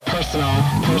personal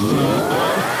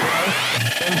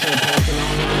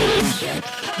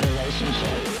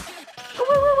relationships.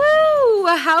 Woo!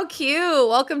 How cute.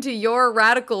 Welcome to Your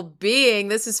Radical Being.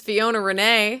 This is Fiona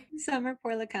Renee. Summer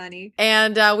Porlacani.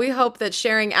 And we hope that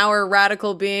sharing our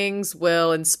radical beings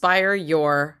will inspire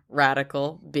your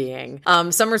radical being.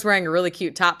 Summer's wearing a really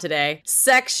cute top today.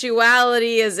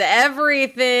 Sexuality is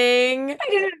everything. I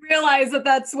didn't realize that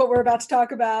that's what we're about to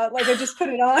talk about. Like, I just put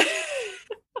it on.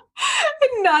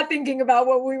 I'm not thinking about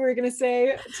what we were going to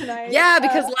say tonight. Yeah,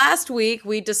 because last week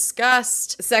we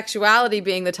discussed sexuality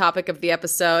being the topic of the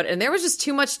episode, and there was just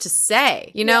too much to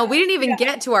say. You know, we didn't even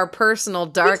get to our personal,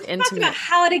 dark, intimate. Talked about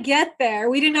how to get there.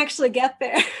 We didn't actually get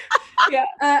there.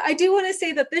 I do want to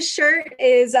say that this shirt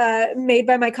is made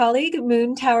by my colleague,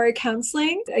 Moon Tower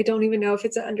Counseling. I don't even know if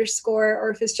it's an underscore or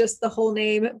if it's just the whole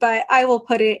name, but I will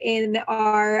put it in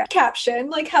our caption,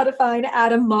 like how to find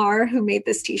Adam Marr, who made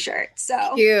this t-shirt.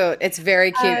 So cute. It's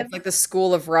very cute. It's like the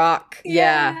School of Rock.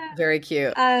 Yeah, very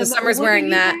cute. So Summer's wearing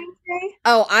that.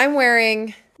 Oh, I'm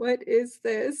wearing... What is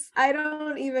this? I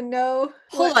don't even know.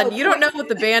 Hold on. You don't know what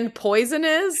the band Poison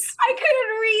is? I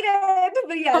couldn't read it.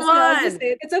 But yes, Come on.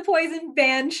 It's a Poison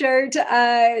band shirt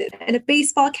and a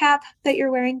baseball cap that you're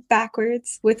wearing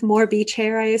backwards with more beach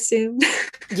hair, I assume.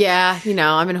 Yeah, you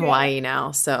know, I'm in Hawaii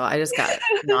now, so I just got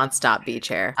nonstop beach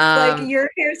hair. Like your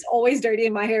hair's always dirty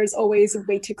and my hair is always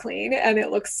way too clean and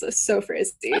it looks so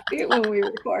frizzy when we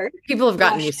record. People have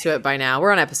gotten used to it by now.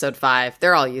 We're on episode 5.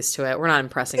 They're all used to it. We're not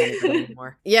impressing anybody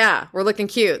anymore. Yeah, we're looking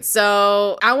cute.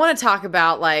 So I want to talk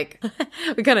about like,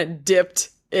 we kind of dipped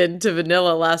into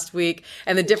vanilla last week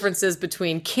and the differences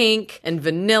between kink and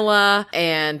vanilla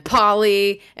and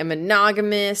poly and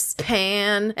monogamous,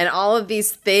 pan, and all of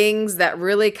these things that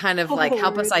really kind of like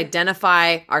help us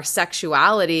identify our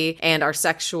sexuality and our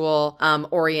sexual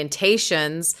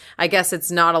orientations. I guess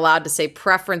it's not allowed to say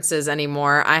preferences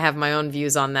anymore. I have my own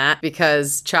views on that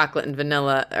because chocolate and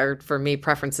vanilla are for me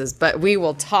preferences, but we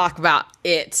will talk about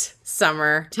it.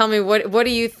 Summer, tell me, what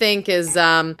do you think is,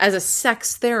 as a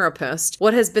sex therapist,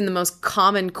 what has been the most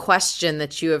common question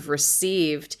that you have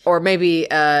received, or maybe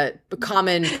a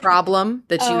common problem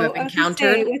that you have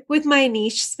encountered? With my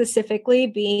niche specifically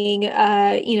being,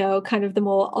 kind of the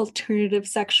more alternative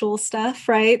sexual stuff,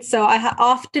 right? So I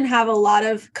often have a lot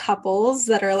of couples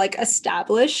that are like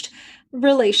established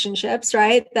relationships,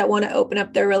 right, that want to open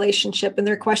up their relationship, and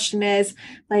their question is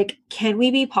like, can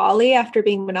we be poly after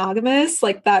being monogamous?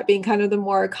 Like that being kind of the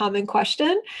more common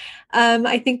question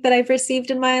I think that I've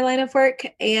received in my line of work.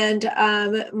 And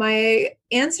my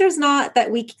answer is not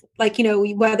that we like,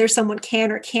 whether someone can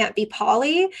or can't be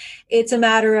poly. It's a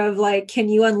matter of like, can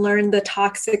you unlearn the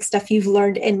toxic stuff you've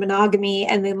learned in monogamy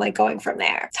and then like going from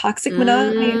there? Toxic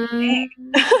monogamy.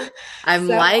 I'm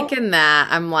liking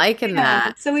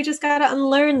that. So we just got to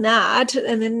unlearn that.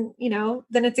 And then,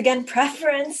 then it's again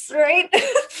preference, right?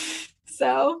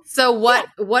 So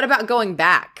what about going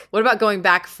back? What about going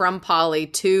back from poly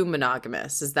to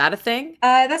monogamous? Is that a thing?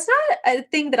 That's not a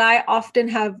thing that I often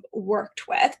have worked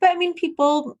with, but I mean,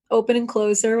 people open and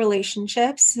close their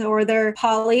relationships, or they're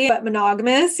poly but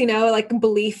monogamous, like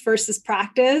belief versus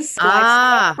practice,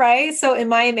 lifestyle, right? So in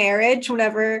my marriage,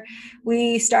 whenever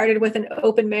we started with an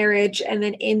open marriage, and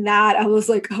then in that I was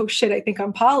like, oh shit, I think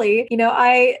I'm poly.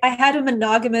 I had a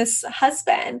monogamous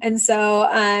husband, and so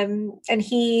and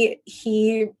he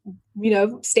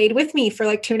stayed with me for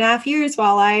like 2.5 years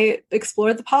while I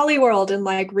explored the poly world and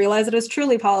like realized that it was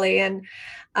truly poly. And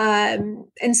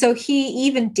so he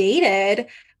even dated.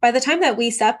 By the time that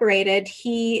we separated,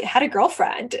 he had a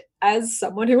girlfriend as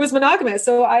someone who was monogamous.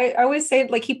 So I always say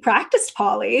like he practiced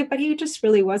poly, but he just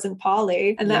really wasn't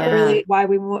poly. And that really why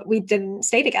we didn't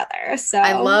stay together. So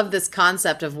I love this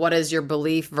concept of what is your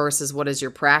belief versus what is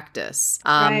your practice.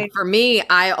 Right. For me,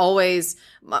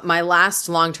 my last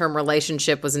long-term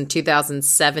relationship was in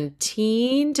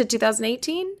 2017 to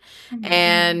 2018. Mm-hmm.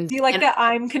 And do you like that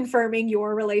I'm confirming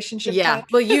your relationship? Yeah.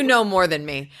 Well, you know more than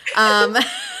me.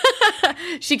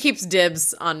 She keeps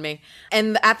dibs on me.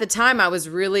 And at the time I was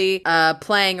really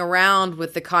playing around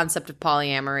with the concept of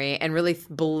polyamory and really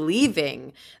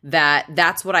believing that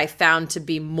that's what I found to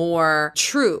be more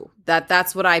true.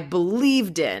 That's what I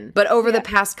believed in. But over the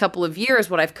past couple of years,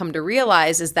 what I've come to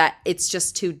realize is that it's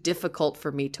just too difficult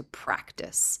for me to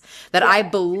practice. That I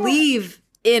believe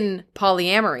in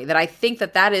polyamory, that I think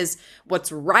that is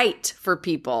what's right for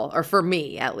people, or for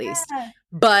me at least.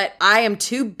 But I am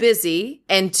too busy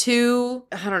and too,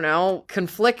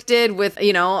 conflicted with,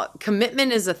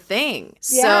 commitment is a thing.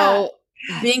 Yeah. So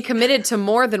being committed to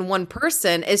more than one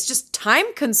person is just time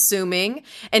consuming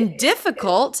and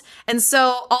difficult. And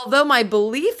so, although my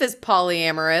belief is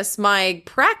polyamorous, my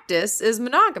practice is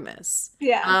monogamous.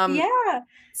 Yeah. Yeah.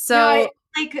 So, No,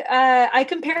 I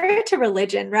compare it to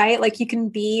religion, right? Like you can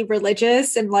be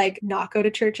religious and like not go to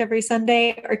church every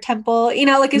Sunday or temple,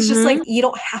 like it's just like you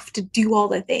don't have to do all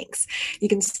the things. You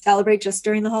can celebrate just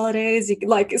during the holidays. You could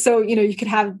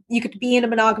you could be in a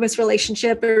monogamous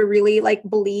relationship or really like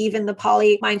believe in the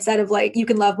poly mindset of like you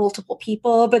can love multiple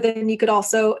people, but then you could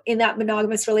also in that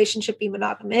monogamous relationship be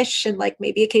monogamish and like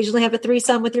maybe occasionally have a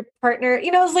threesome with your partner.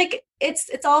 It's like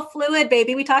it's all fluid,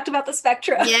 baby. We talked about the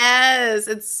spectrum. yes,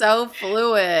 it's so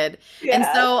fluid. Yeah. And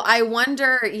so I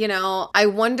wonder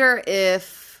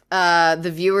if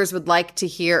the viewers would like to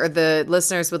hear, or the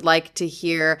listeners would like to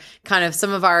hear kind of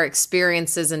some of our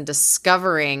experiences in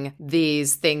discovering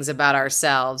these things about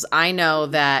ourselves. I know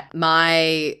that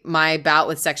my bout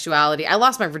with sexuality, I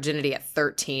lost my virginity at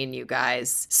 13, you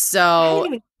guys. So I didn't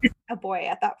even kiss a boy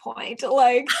at that point.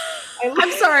 Like,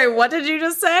 I'm sorry, what did you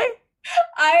just say?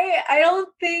 I don't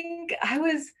think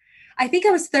I think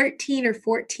I was 13 or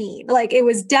 14. Like it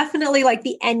was definitely like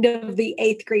the end of the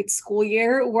 8th grade school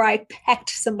year where I pecked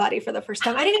somebody for the first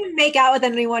time. I didn't even make out with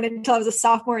anyone until I was a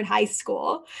sophomore in high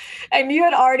school. And you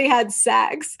had already had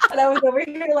sex. And I was over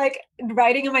here like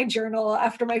writing in my journal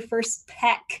after my first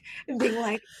peck and being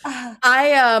like,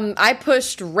 I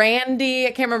pushed Randy,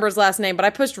 I can't remember his last name, but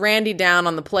I pushed Randy down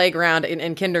on the playground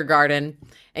in kindergarten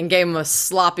and gave him a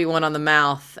sloppy one on the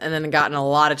mouth, and then got in a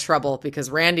lot of trouble because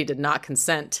Randy did not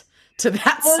consent to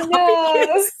that sloppy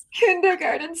kiss.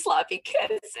 Kindergarten sloppy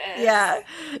kisses. Yeah,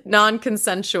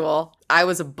 non-consensual. I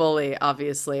was a bully,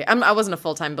 obviously. I wasn't a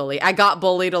full-time bully. I got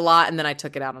bullied a lot, and then I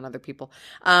took it out on other people.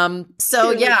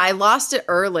 So yeah, I lost it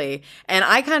early, and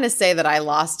I kind of say that I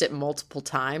lost it multiple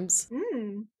times.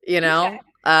 Okay.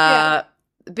 Yeah.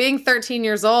 Being 13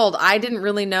 years old, I didn't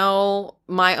really know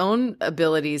my own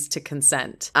abilities to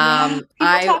consent. People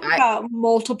talk about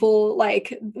multiple,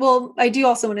 I do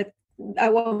also want to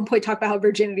at one point talk about how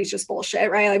virginity is just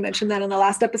bullshit, right? I mentioned that in the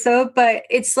last episode, but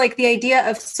it's like the idea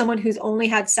of someone who's only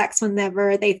had sex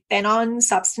whenever they've been on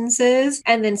substances,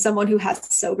 and then someone who has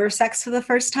sober sex for the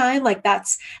first time. Like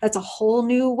that's a whole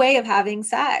new way of having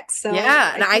sex. So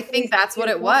yeah, and I think that's what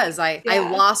it was. I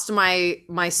lost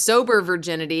my sober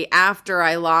virginity after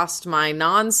I lost my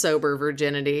non-sober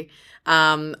virginity.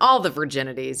 All the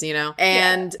virginities,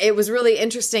 and it was really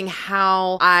interesting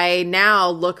how I now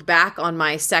look back on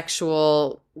my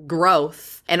sexual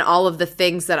growth and all of the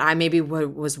things that I maybe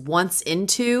was once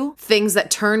into, things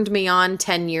that turned me on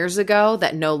 10 years ago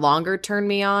that no longer turn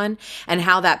me on, and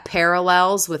how that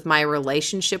parallels with my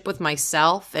relationship with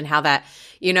myself, and how that,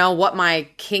 what my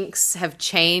kinks have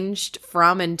changed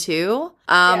from and to.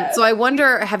 So I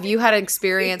wonder, have you had an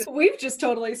experience? We've just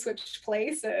totally switched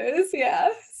places. Yeah.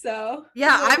 So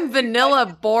yeah, I'm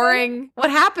vanilla, boring.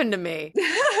 What happened to me?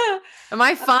 Am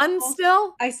I fun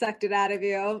still? I sucked it out of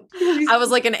you. I was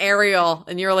like an Ariel,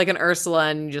 and you're like an Ursula,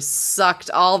 and you just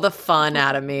sucked all the fun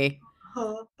out of me.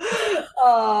 Ursula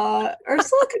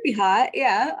could be hot.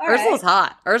 Yeah. Ursula's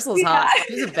hot. Hot.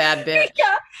 She's a bad bitch.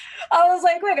 Yeah. I was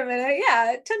like, wait a minute.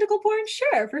 Yeah. Tentacle porn.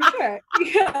 Sure. For sure.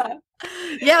 Yeah.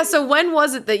 Yeah. So when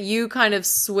was it that you kind of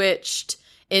switched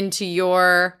into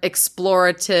your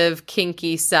explorative,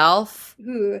 kinky self?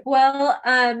 Well,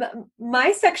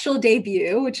 my sexual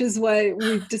debut, which is what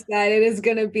we've decided is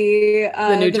going to be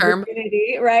the new term,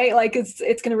 virginity, right? Like it's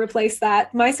going to replace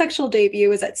that. My sexual debut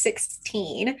was at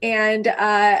 16, and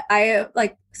I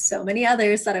like so many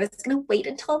others thought I was going to wait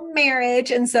until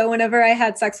marriage. And so whenever I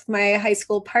had sex with my high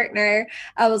school partner,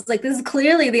 I was like, this is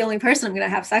clearly the only person I'm going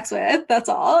to have sex with. That's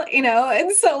all,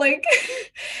 And so like,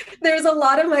 there's a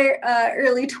lot of my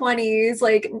early 20s,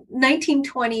 like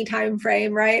 1920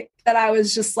 timeframe, right? That I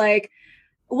was just like,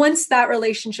 once that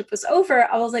relationship was over,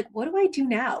 I was like, what do I do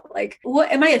now? Like, what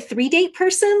am I a 3-date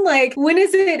person? Like, when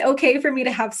is it okay for me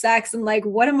to have sex? And like,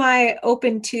 what am I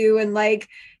open to? And like,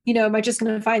 am I just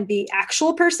going to find the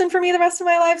actual person for me the rest of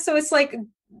my life? So it's like,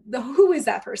 who is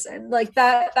that person? Like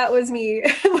that was me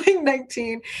like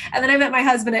 19. And then I met my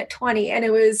husband at 20, and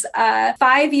it was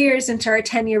 5 years into our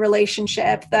 10-year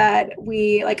relationship that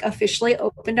we like officially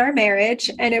opened our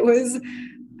marriage. And it was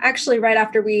actually right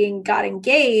after we got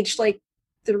engaged, like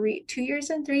 3 years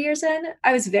in.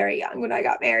 I was very young when I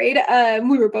got married.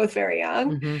 We were both very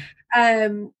young.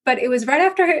 Mm-hmm. But it was right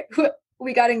after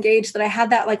we got engaged that I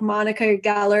had that like Monica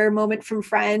Geller moment from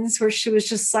Friends where she was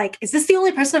just like, is this the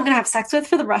only person I'm going to have sex with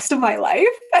for the rest of my life?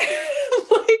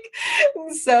 Like,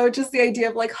 So just the idea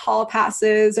of like hall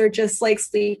passes or just like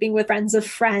sleeping with friends of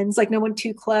friends, like no one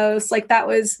too close, like that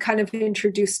was kind of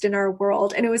introduced in our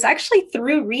world. And it was actually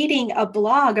through reading a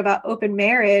blog about open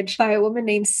marriage by a woman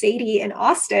named Sadie in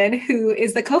Austin, who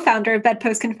is the co-founder of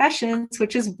Bedpost Confessions,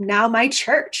 which is now my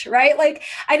church, right? Like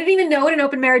I didn't even know what an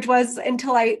open marriage was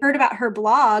until I heard about her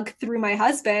blog through my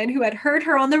husband, who had heard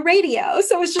her on the radio.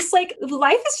 So it was just like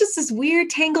life is just this weird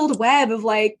tangled web of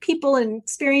like people and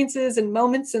experiences and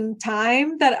moments in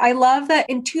time that I love that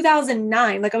in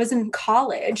 2009, like I was in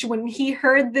college when he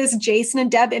heard this Jason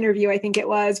and Deb interview, I think it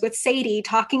was, with Sadie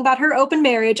talking about her open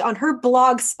marriage on her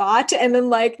blog spot. And then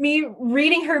like me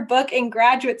reading her book in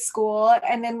graduate school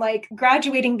and then like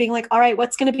graduating being like, all right,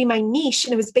 what's going to be my niche?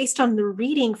 And it was based on the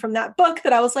reading from that book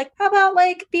that I was like, how about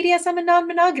like BDSM and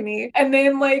non-monogamy? And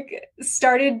then like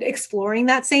started exploring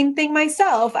that same thing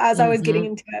myself as I was getting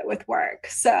into it with work.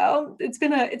 So it's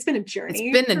been a journey.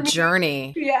 It's been a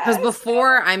journey. Yeah. Because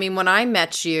before, I mean, when I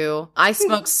met you, I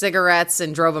smoked cigarettes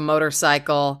and drove a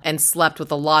motorcycle and slept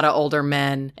with a lot of older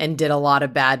men and did a lot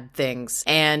of bad things.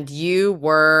 And you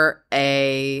were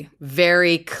a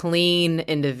very clean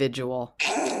individual.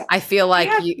 I feel like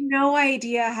I have no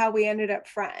idea how we ended up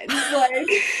friends. Like,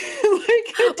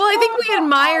 well,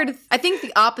 I think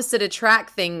the opposite attract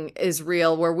thing is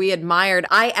real, where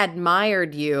I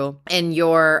admired you and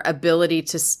your ability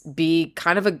to be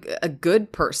kind of a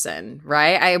good person,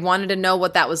 right? I wanted to know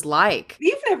what that was like.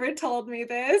 You've never told me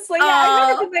this. Like,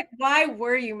 I've never been like, why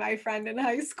were you my friend in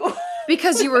high school?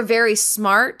 Because you were very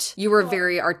smart, you were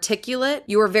very articulate,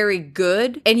 you were very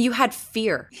good, and you had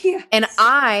fear. Yes. And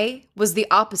I was the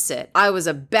opposite. I was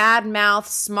a bad-mouthed,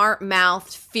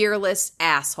 smart-mouthed, fearless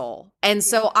asshole. And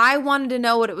so I wanted to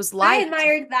know what it was like. I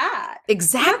admired that.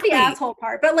 Exactly. Not the asshole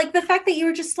part, but like the fact that you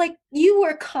were just like, you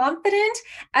were confident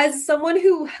as someone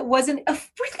who wasn't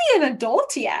really an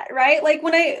adult yet, right? Like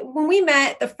when we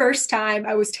met the first time,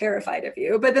 I was terrified of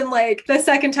you. But then like the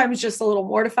second time was just a little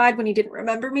mortified when you didn't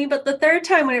remember me. But the third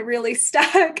time when it really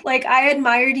stuck, like I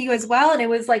admired you as well. And it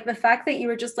was like the fact that you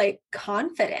were just like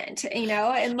confident,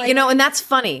 and like, and that's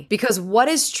funny because what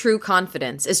is true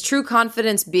confidence? Is true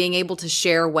confidence being able to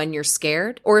share when you're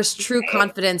scared, or is true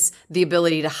confidence the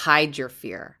ability to hide your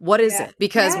fear? What is it?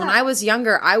 Because when I was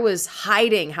younger, I was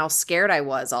hiding how scared I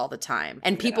was all the time.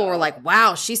 And people were like,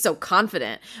 wow, she's so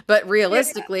confident. But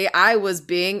realistically, I was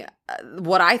being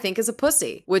what I think is a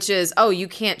pussy, which is, you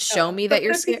can't show me that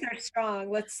you're scared. Are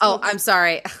strong. I'm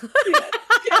sorry.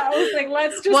 I was like,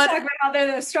 let's just talk about how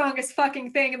they're the strongest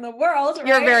fucking thing in the world. Right?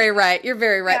 You're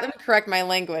very right. Let me correct my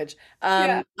language.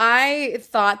 I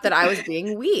thought that I was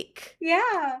being weak.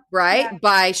 Right?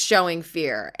 By showing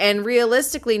fear. And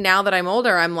realistically, now that I'm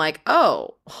older, I'm like,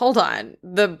 oh, hold on.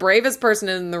 The bravest person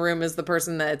in the room is the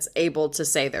person that's able to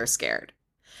say they're scared.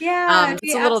 Yeah.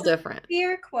 It's a little different.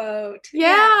 Fear quote.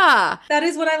 Yeah. That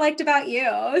is what I liked about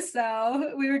you.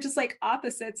 So we were just like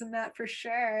opposites in that for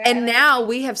sure. And now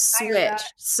we have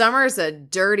switched. Summer's a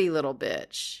dirty little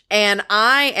bitch. And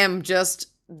I am just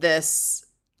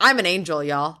I'm an angel,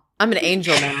 y'all. I'm an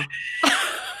angel now.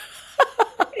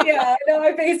 Yeah,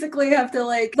 I basically have to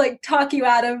like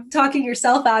talking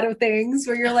yourself out of things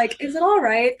where you're like, is it all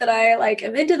right that I like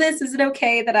am into this? Is it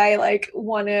okay that I like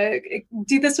want to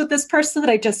do this with this person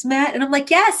that I just met? And I'm like,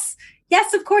 yes,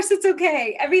 of course it's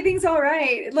okay. Everything's all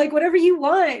right. Like whatever you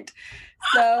want.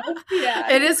 So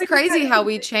yeah. It is crazy how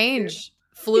we change.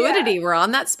 Fluidity. We're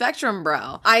on that spectrum,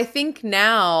 bro. I think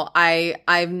now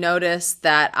I've noticed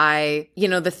that I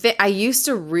used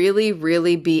to really,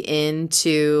 really be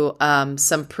into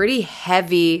some pretty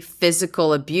heavy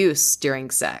physical abuse during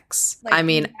sex. Like I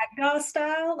mean, ragdoll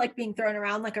style, like being thrown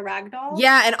around like a ragdoll.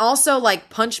 Yeah, and also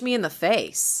like punch me in the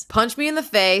face,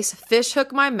 fish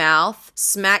hook my mouth,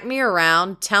 smack me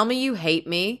around, tell me you hate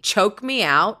me, choke me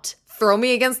out. Throw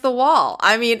me against the wall.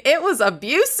 I mean, it was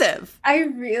abusive. I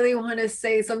really want to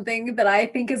say something that I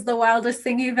think is the wildest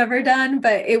thing you've ever done,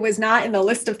 but it was not in the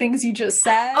list of things you just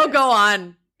said. Oh, go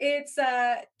on. It's,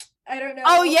 I don't know.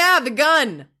 Oh, yeah, the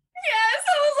gun. Yes,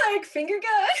 I was like, finger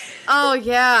gun. Oh,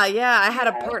 yeah. I had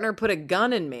a partner put a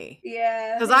gun in me.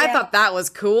 Yeah. Because I thought that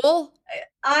was cool.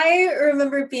 I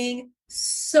remember being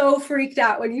so freaked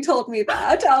out when you told me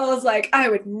that. I was like, I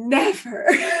would never.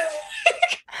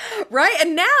 Right?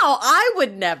 And now I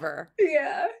would never.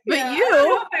 Yeah. But yeah.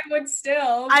 you. I would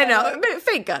still. I know.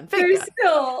 Fake gun. There's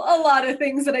still a lot of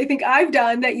things that I think I've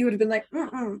done that you would have been like,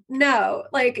 no.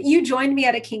 Like you joined me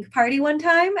at a kink party one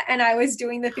time and I was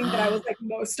doing the thing that I was like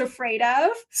most afraid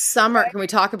of. Summer. Can we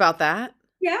talk about that?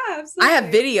 Yeah, absolutely. I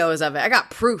have videos of it. I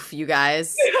got proof, you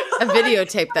guys. I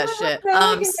videotape that shit. No,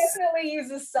 I can definitely use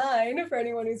a sign for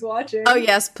anyone who's watching. Oh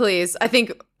yes, please. I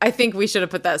think we should have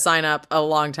put that sign up a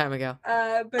long time ago.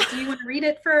 But do you want to read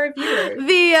it for our viewers?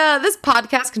 This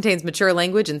podcast contains mature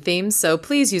language and themes, so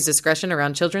please use discretion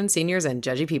around children, seniors, and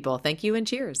judgy people. Thank you and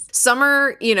cheers.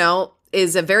 Summer,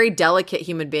 is a very delicate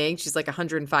human being. She's like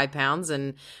 105 pounds, and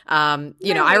it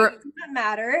doesn't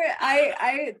matter.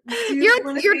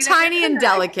 You're tiny and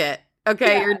delicate.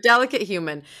 Okay, yeah. You're a delicate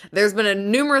human. There's been a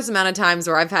numerous amount of times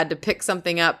where I've had to pick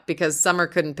something up because Summer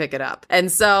couldn't pick it up.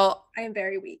 And so I am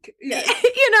very weak. Yes.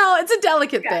 It's a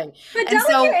delicate thing. But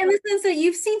delicate in the sense that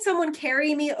you've seen someone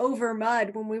carry me over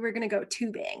mud when we were going to go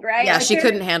tubing, right? Yeah, she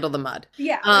couldn't handle the mud.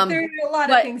 Yeah, there are a lot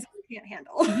of things you can't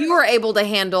handle. You were able to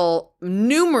handle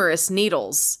numerous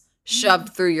needles shoved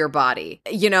through your body.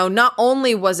 Not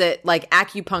only was it like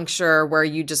acupuncture where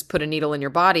you just put a needle in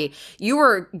your body, you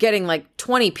were getting like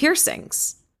 20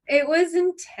 piercings. It was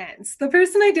intense. The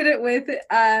person I did it with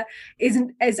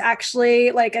is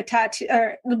actually like a tattoo,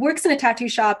 or works in a tattoo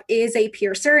shop, is a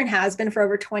piercer and has been for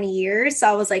over 20 years. So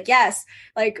I was like, yes,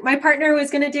 like my partner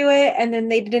was going to do it. And then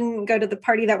they didn't go to the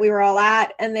party that we were all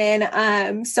at. And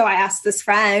then, so I asked this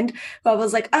friend who I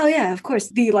was like, oh yeah, of course,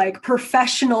 the like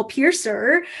professional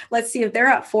piercer, let's see if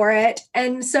they're up for it.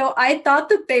 And so I thought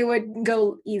that they would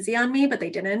go easy on me, but they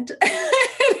didn't.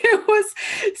 It was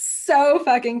so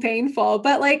fucking painful.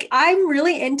 But like, I'm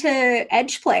really into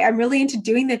edge play. I'm really into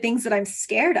doing the things that I'm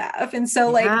scared of. And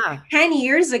so like 10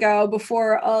 years ago,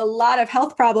 before a lot of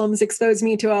health problems exposed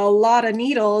me to a lot of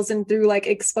needles, and through like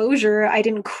exposure, I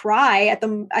didn't cry at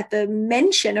the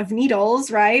mention of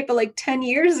needles, right? But like 10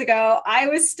 years ago, I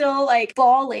was still like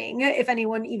bawling if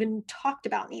anyone even talked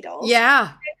about needles. Yeah.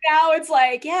 And now it's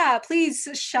like, yeah, please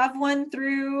shove one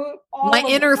through my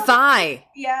inner thigh.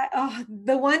 Yeah. Oh,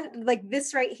 the one like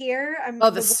this right here.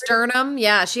 The sternum.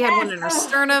 Yeah. She had one in her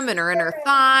sternum and her inner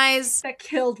thighs. That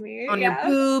killed me. On your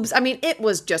boobs. I mean, it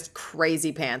was just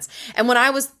crazy pants. And when I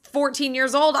was 14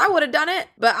 years old, I would have done it.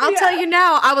 But I'll tell you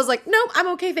now, I was like, nope, I'm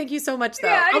okay. Thank you so much, though.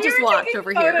 I'll just watch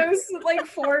over here. Like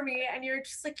for me, and you're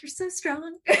just like, you're so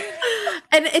strong.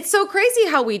 And it's so crazy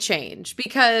how we change,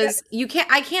 because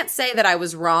I can't say that I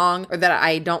was wrong or that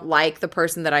I don't like the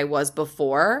person that I was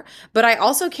before, but I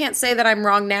also can't say that I'm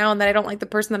wrong now and that I don't like the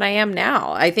person that I am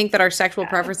now. I think that our sexual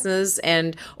preferences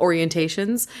and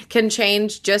orientations can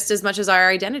change just as much as our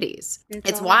identities.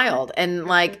 It's wild. And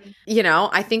like,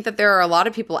 I think that there are a lot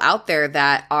of people out there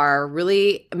that are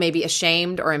really maybe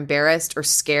ashamed or embarrassed or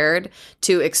scared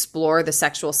to explore the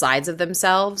sexual sides of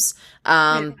themselves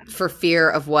for fear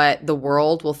of what the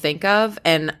world will think of.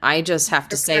 And I just have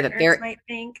to say that they're might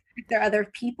think they're other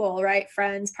people, right?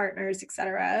 Friends, partners,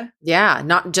 etc. Yeah,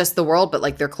 not just the world, but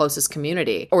like their closest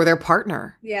community or their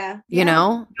partner. Yeah,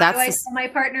 that's I tell my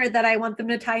partner that I want them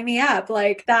to tie me up.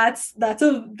 Like that's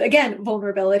again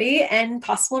vulnerability and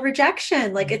possible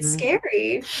rejection. Like it's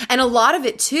scary. And a lot of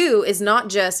it too is not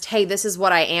just, hey, this is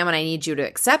what I am and I need you to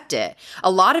accept it. A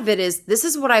lot of it is, this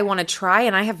is what I want to try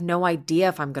and I have no idea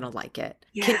if I'm going to like it.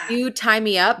 Yeah. Can you tie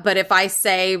me up? But if I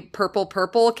say purple,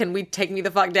 can we take me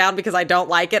the fuck down because I don't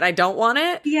like it? I don't want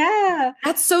it. Yeah.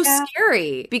 That's so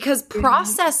scary, because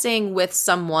processing with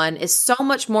someone is so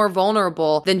much more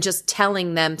vulnerable than just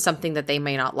telling them something that they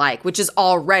may not like, which is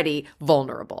already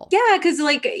vulnerable. Yeah. Cause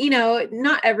like,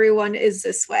 not everyone is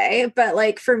this way, but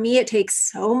like for me, it takes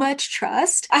so much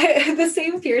trust. The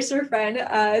same piercer friend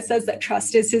says that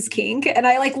trust is his kink. And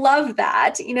I like love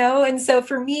that, and so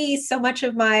for me, so much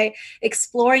of my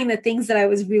exploring the things that I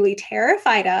was really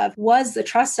terrified of was the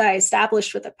trust I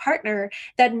established with a partner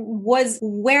that was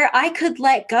where I could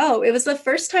let go. It was the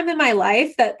first time in my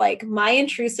life that like my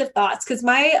intrusive thoughts, because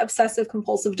my obsessive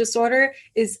compulsive disorder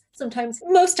is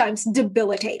most times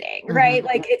debilitating, right?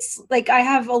 Like it's like I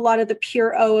have a lot of the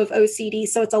pure O of OCD.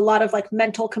 So it's a lot of like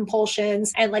mental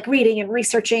compulsions and like reading and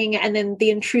researching, and then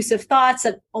the intrusive thoughts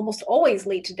that almost always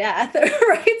lead to death,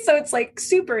 right? So it's like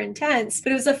super intense.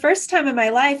 But it was the first time in my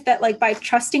life that like by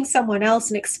trusting someone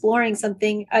else and exploring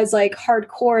something as like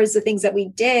hardcore as the things that we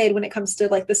did when it comes to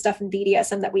like the stuff in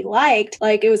BDSM that we liked,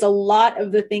 like it was a lot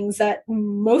of the things that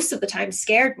most of the time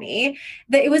scared me,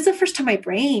 that it was the first time my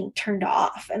brain turned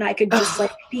off and I could just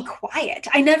like be quiet.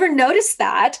 I never noticed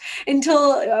that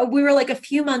until we were like a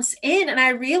few months in, and I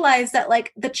realized that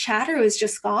like the chatter was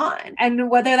just gone. And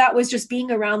whether that was just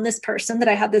being around this person that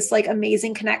I had this like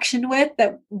amazing connection with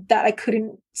that I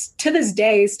couldn't to this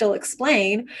day still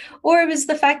explain, or it was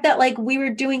the fact that like we were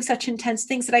doing such intense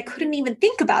things that I couldn't even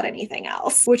think about anything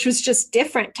else, which was just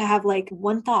different to have like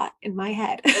one thought in my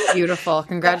head. Beautiful.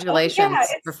 Congratulations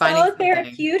it's finding so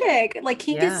therapeutic. Like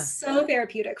kink is so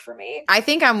therapeutic for me. I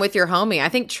think I'm with your homie. I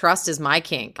think trust is my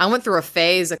kink. I went through a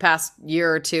phase the past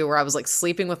year or two where I was like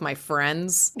sleeping with my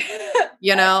friends.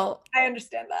 You know, I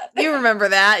understand that. You remember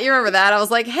that. I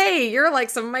was like, hey, you're like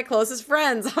some of my closest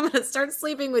friends. I'm going to start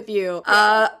sleeping with you.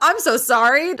 I'm so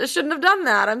sorry. I shouldn't have done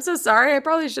that. I'm so sorry. I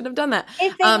probably shouldn't have done that.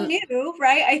 If they knew,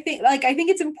 right? I think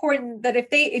it's important that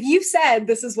if you said,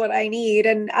 this is what I need,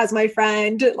 and as my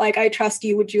friend, like, I trust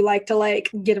you, would you like to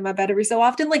like get in my bed every so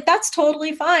often? Like, that's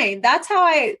totally fine. That's how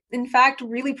I, in fact,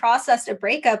 really processed a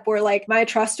breakup where like my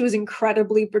trust was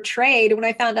incredibly betrayed when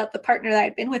I found out the partner that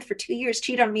I'd been with for 2 years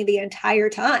cheated on me the entire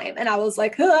time. And I was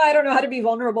like, I don't know how to be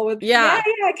vulnerable with yeah,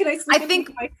 can I sleep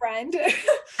with my friend?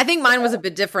 I think mine was a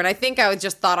bit different. I think I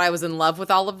just thought I was in love with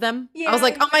all of them. I was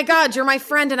like, oh my God, you're my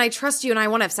friend and I trust you and I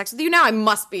want to have sex with you. Now I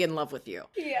must be in love with you.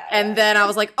 And then I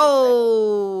was like,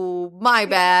 oh, my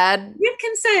bad. With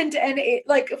consent and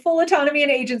like full autonomy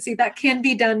and agency, that can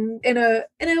be done in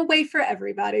a way for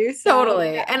everybody. So,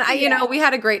 totally. And we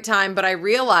had a great time, but I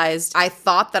realized I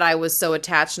thought that I was so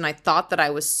attached and I thought that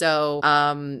I was so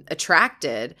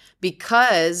attracted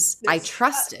because I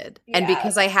trusted and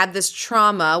because I had this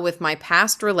trauma with my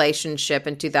past relationship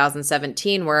in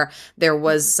 2017 where there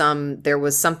was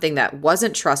something that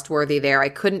wasn't trustworthy there. I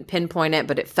couldn't pinpoint it,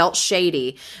 but it felt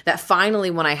shady. That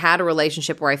finally, when I had a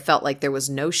relationship where I felt like there was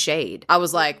no shade, I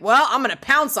was like, well, I'm going to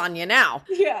pounce on you now.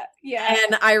 Yeah.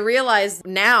 And I realized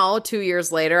now, 2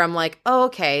 years later, I'm like, oh,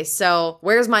 okay, so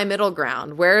where's my middle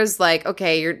ground? Where's like,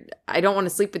 okay, I don't want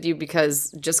to sleep with you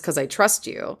because I trust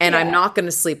you. And I'm not going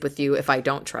to sleep with you if I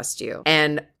don't trust you.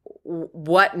 And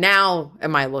what now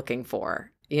am I looking for?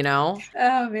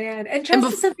 Oh man. And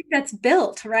trust is something that's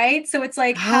built, right? So it's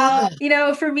like how,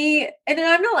 for me, and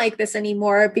I'm not like this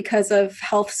anymore because of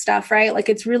health stuff, right? Like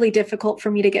it's really difficult for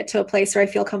me to get to a place where I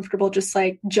feel comfortable just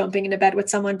like jumping into bed with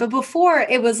someone. But before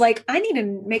it was like, I need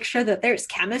to make sure that there's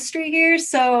chemistry here.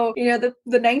 So, the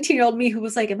 19-year-old me who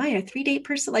was like, am I a 3-date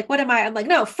person? Like, what am I? I'm like,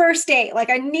 no, first date. Like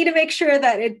I need to make sure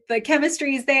that the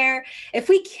chemistry is there. If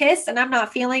we kiss and I'm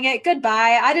not feeling it,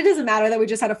 goodbye. It doesn't matter that we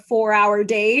just had a 4-hour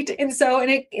date. And so,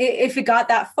 if it got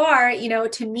that far,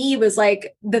 to me was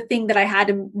like the thing that I had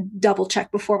to double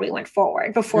check before we went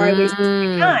forward, before I wasted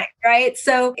my time. Right.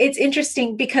 So it's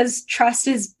interesting because trust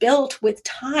is built with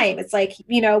time. It's like,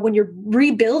 when you're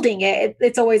rebuilding it,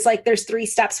 it's always like there's 3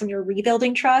 steps when you're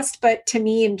rebuilding trust. But to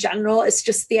me in general, it's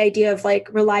just the idea of like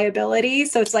reliability.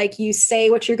 So it's like you say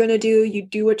what you're going to do, you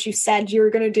do what you said you were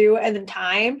going to do, and then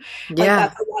time. Like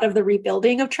that's a lot of the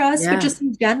rebuilding of trust. But just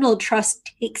in general,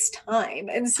 trust takes time.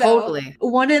 And so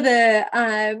one of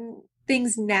the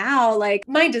things now, like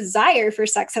my desire for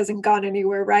sex hasn't gone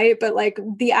anywhere, right? But like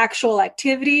the actual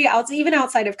activity, even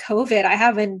outside of COVID, I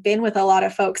haven't been with a lot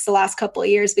of folks the last couple of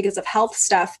years because of health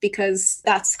stuff, because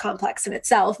that's complex in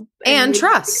itself. And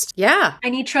trust. Yeah. I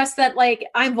need trust that like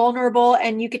I'm vulnerable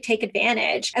and you could take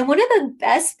advantage. And one of the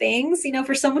best things,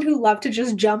 for someone who loved to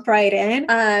just jump right in,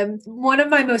 one of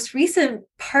my most recent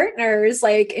partners,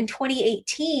 like in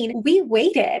 2018, we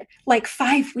waited like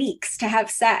 5 weeks to have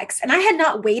sex. And I had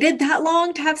not waited that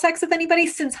long to have sex with anybody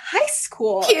since high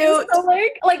school. Cute. So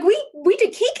like we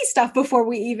did kinky stuff before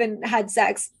we even had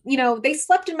sex. They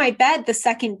slept in my bed the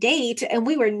second date and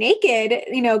we were naked,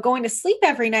 going to sleep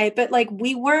every night, but like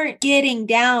we weren't getting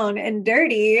down and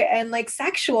dirty and like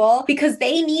sexual because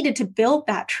they needed to build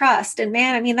that trust. And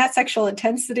man, I mean, that sexual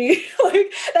intensity,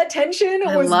 like that tension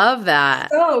was love that.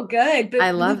 So good. But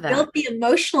I love that. We built the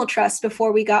emotional trust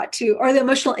before we got to, or the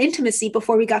emotional intimacy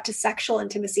before we got to sexual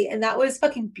intimacy. And that was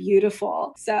fucking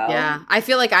beautiful. So yeah, I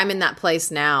feel like I'm in that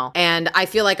place now. And I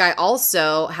feel like I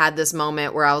also had this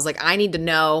moment where I was like, I need to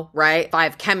know, right, if I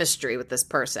have chemistry with this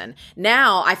person.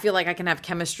 Now I feel like I can have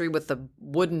chemistry with the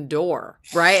wooden door,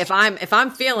 right? If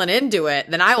I'm feeling into it,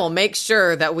 then I will make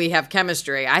sure that we have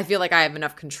chemistry. I feel like I have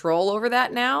enough control over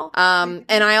that now. And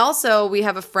we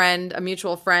have a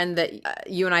mutual friend that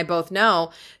you and I both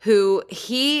know, who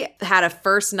he had a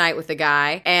first night with a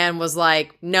guy and was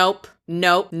like, nope,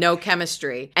 no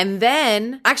chemistry. And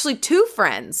then actually 2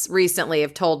 friends recently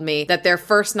have told me that their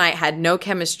first night had no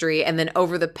chemistry. And then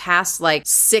over the past like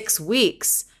 6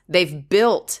 weeks, they've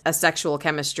built a sexual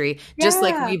chemistry, just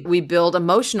like we build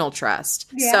emotional trust.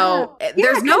 Yeah. So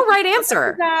there's no right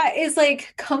answer. That is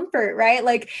like comfort, right?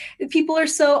 Like people are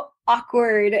so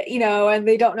awkward, and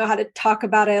they don't know how to talk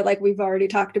about it, like we've already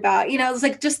talked about. It's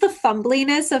like just the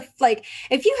fumbliness of like,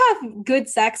 if you have good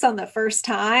sex on the first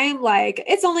time, like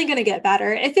it's only going to get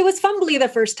better. If it was fumbly the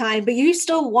first time, but you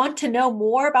still want to know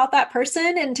more about that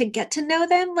person and to get to know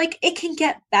them, like it can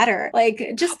get better.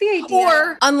 Like just the idea.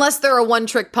 Or unless they're a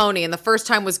one-trick pony and the first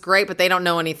time was great, but they don't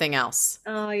know anything else.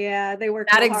 Oh yeah, they work.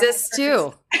 That exists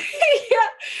too.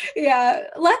 Yeah.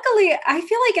 Luckily, I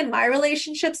feel like in my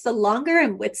relationships, the longer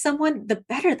I'm with someone, the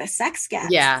better the sex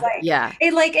gets. Yeah.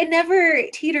 It never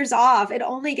teeters off. It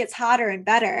only gets hotter and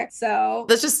better. So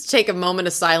let's just take a moment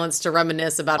of silence to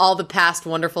reminisce about all the past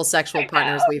wonderful sexual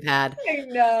partners we've had. I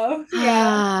know.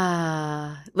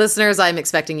 Yeah. Listeners, I'm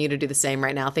expecting you to do the same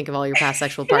right now. Think of all your past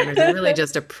sexual partners and really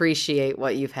just appreciate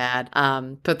what you've had.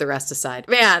 Put the rest aside.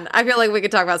 Man, I feel like we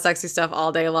could talk about sexy stuff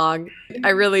all day long. I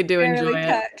really do enjoy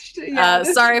it. Yeah.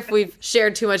 Sorry if we've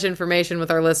shared too much information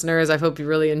with our listeners. I hope you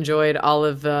really enjoyed all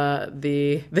of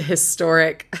the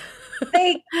historic.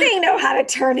 They know how to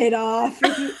turn it off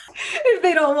if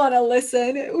they don't want to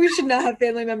listen. We should not have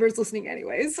family members listening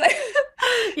anyways.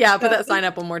 Yeah, put that sign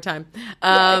up one more time.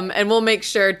 And we'll make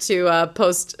sure to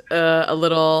post a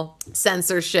little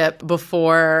censorship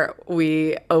before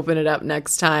we open it up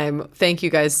next time. Thank you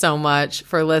guys so much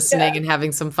for listening and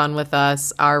having some fun with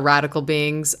us. Our radical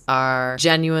beings are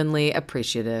genuinely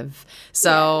appreciative.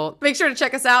 So make sure to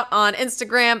check us out on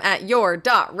Instagram at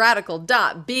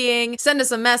your.radical.being. Send us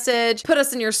a message, put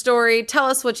us in your story, tell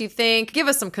us what you think, give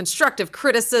us some constructive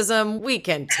criticism. We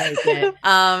can take it.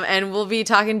 And we'll be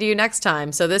talking to you next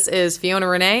time. So this is Fiona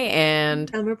Renee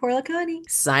and Elmer Porlacani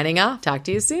signing off. Talk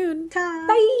to you soon.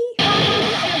 Bye.